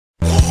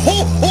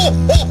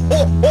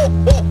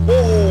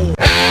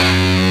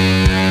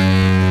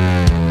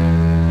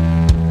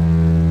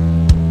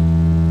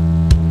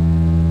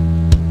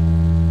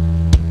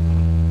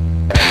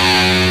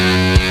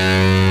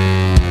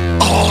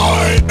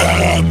I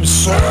am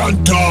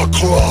Santa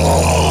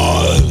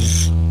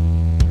Claus.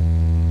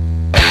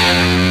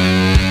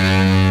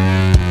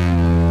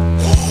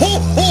 Ho,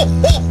 ho,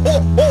 ho, ho,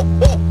 ho,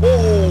 ho, ho.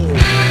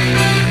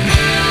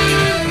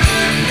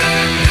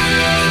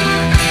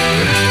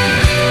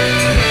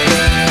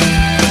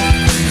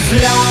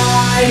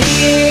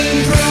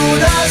 Flying through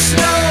the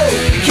snow,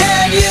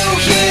 can you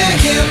hear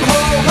him?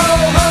 Ho, ho,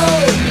 ho.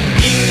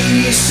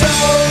 He's so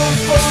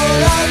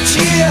full of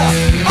cheer,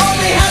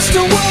 only has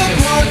to work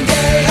one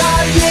day a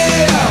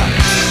year.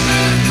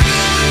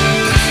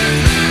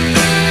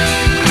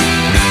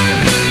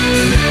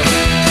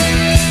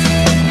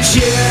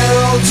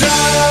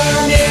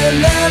 Children in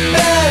their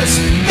beds,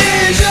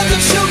 visions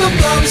of sugar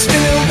plums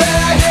fill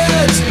their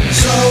heads.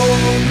 So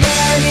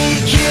many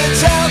kids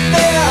out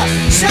there,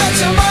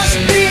 Santa must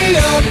be a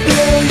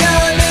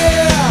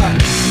billionaire.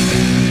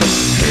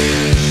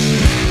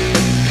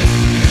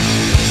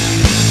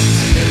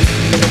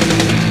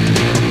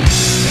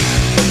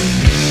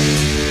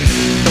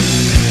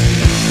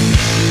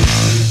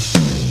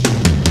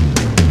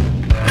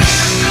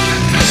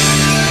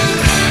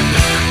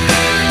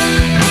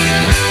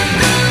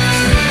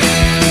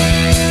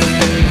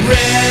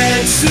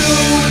 Red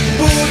suit,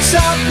 boots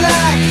are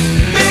black,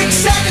 big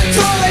sack of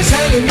toys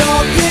hanging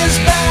off his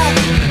back.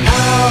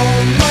 How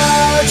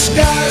much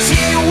does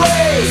he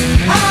weigh?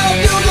 How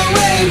do the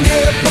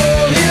reindeer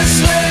pull his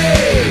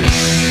sleigh?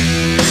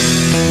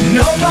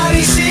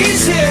 Nobody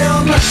sees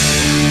him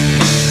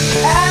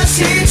as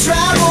he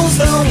travels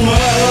the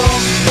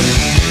world.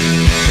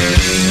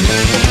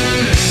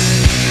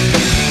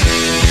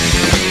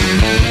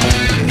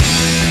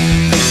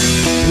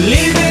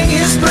 Leaving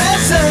his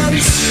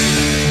presents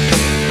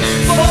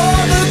for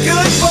the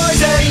good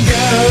boys and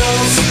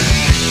girls.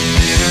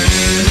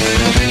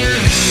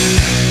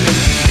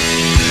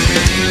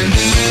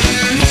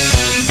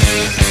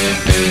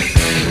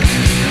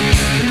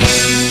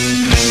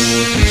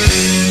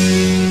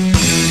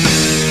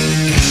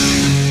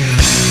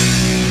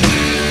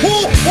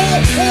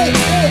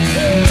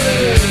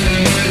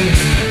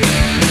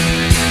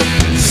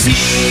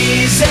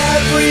 Sees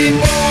every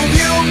move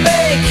you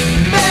make,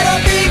 better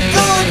be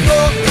good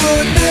for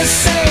goodness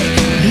sake.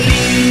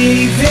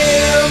 Leave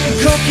him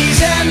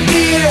cookies and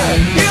beer,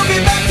 he'll be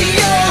back to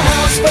your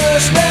house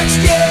first next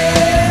year.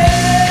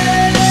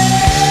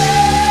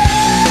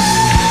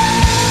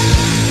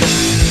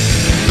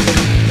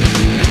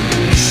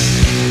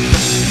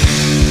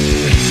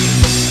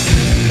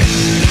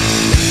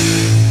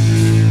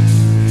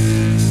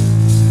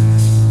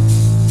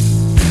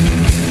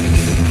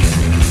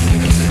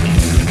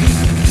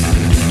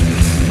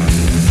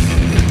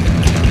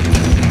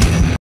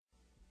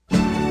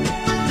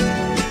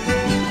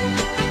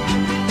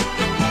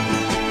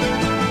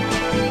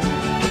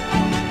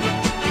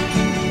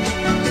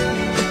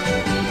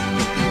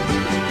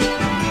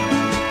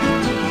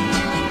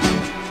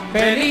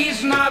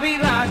 Feliz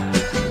Navidad,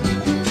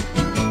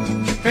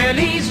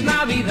 feliz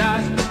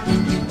Navidad,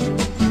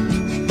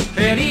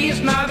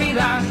 feliz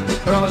Navidad,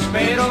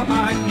 próspero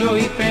año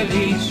y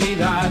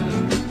felicidad.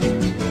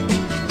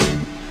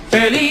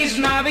 Feliz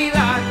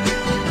Navidad,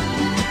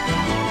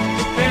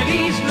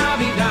 feliz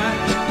Navidad,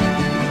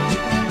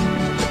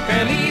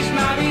 feliz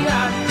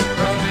Navidad,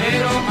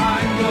 próspero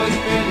año y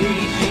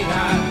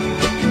felicidad.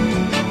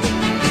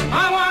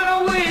 I wanna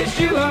wish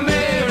you a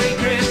Merry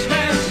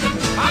Christmas.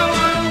 I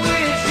wanna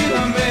wish you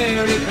a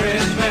Merry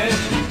Christmas.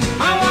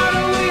 I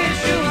wanna wish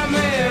you a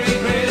Merry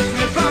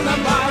Christmas from the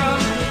bottom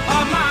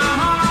of my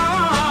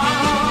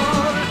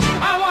heart.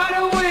 I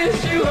wanna wish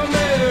you a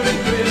Merry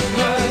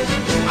Christmas.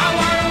 I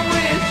wanna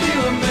wish you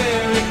a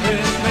Merry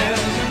Christmas.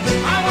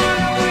 I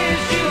wanna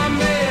wish you a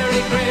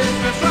Merry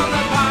Christmas from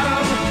the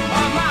bottom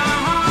of my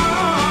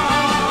heart.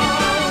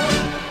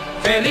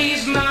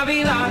 Feliz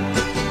Navidad.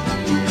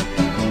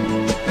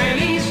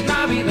 Feliz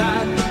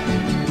Navidad.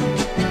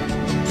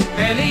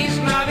 Feliz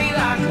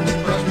Navidad,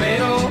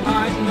 próspero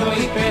año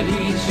y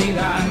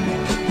felicidad.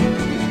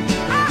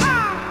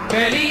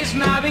 Feliz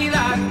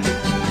Navidad,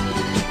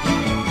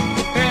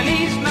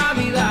 feliz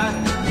Navidad,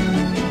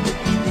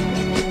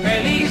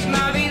 feliz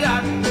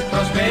Navidad,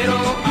 próspero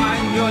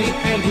año y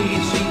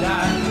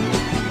felicidad.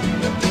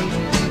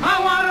 I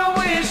wanna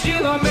wish you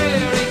a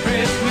Merry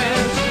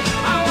Christmas.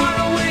 I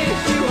wanna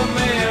wish you a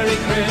Merry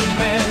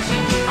Christmas.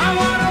 I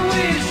wanna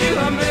wish you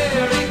a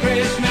Merry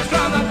Christmas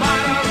from the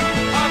bottom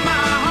of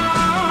my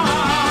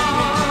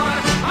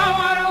heart. I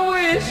wanna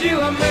wish you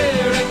a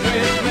Merry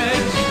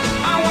Christmas.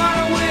 I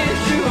wanna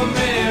wish you a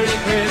Merry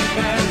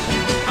Christmas.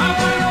 I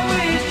wanna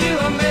wish you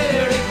a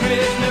Merry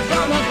Christmas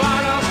from the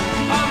bottom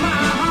of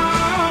my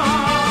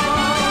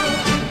heart.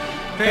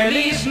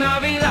 Feliz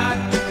Navidad.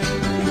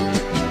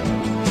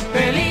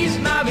 Feliz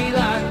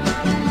Navidad.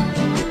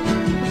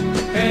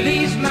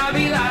 Feliz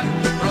Navidad,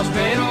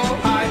 próspero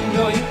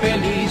año y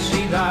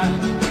felicidad.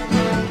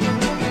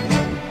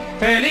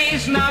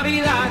 Feliz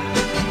Navidad.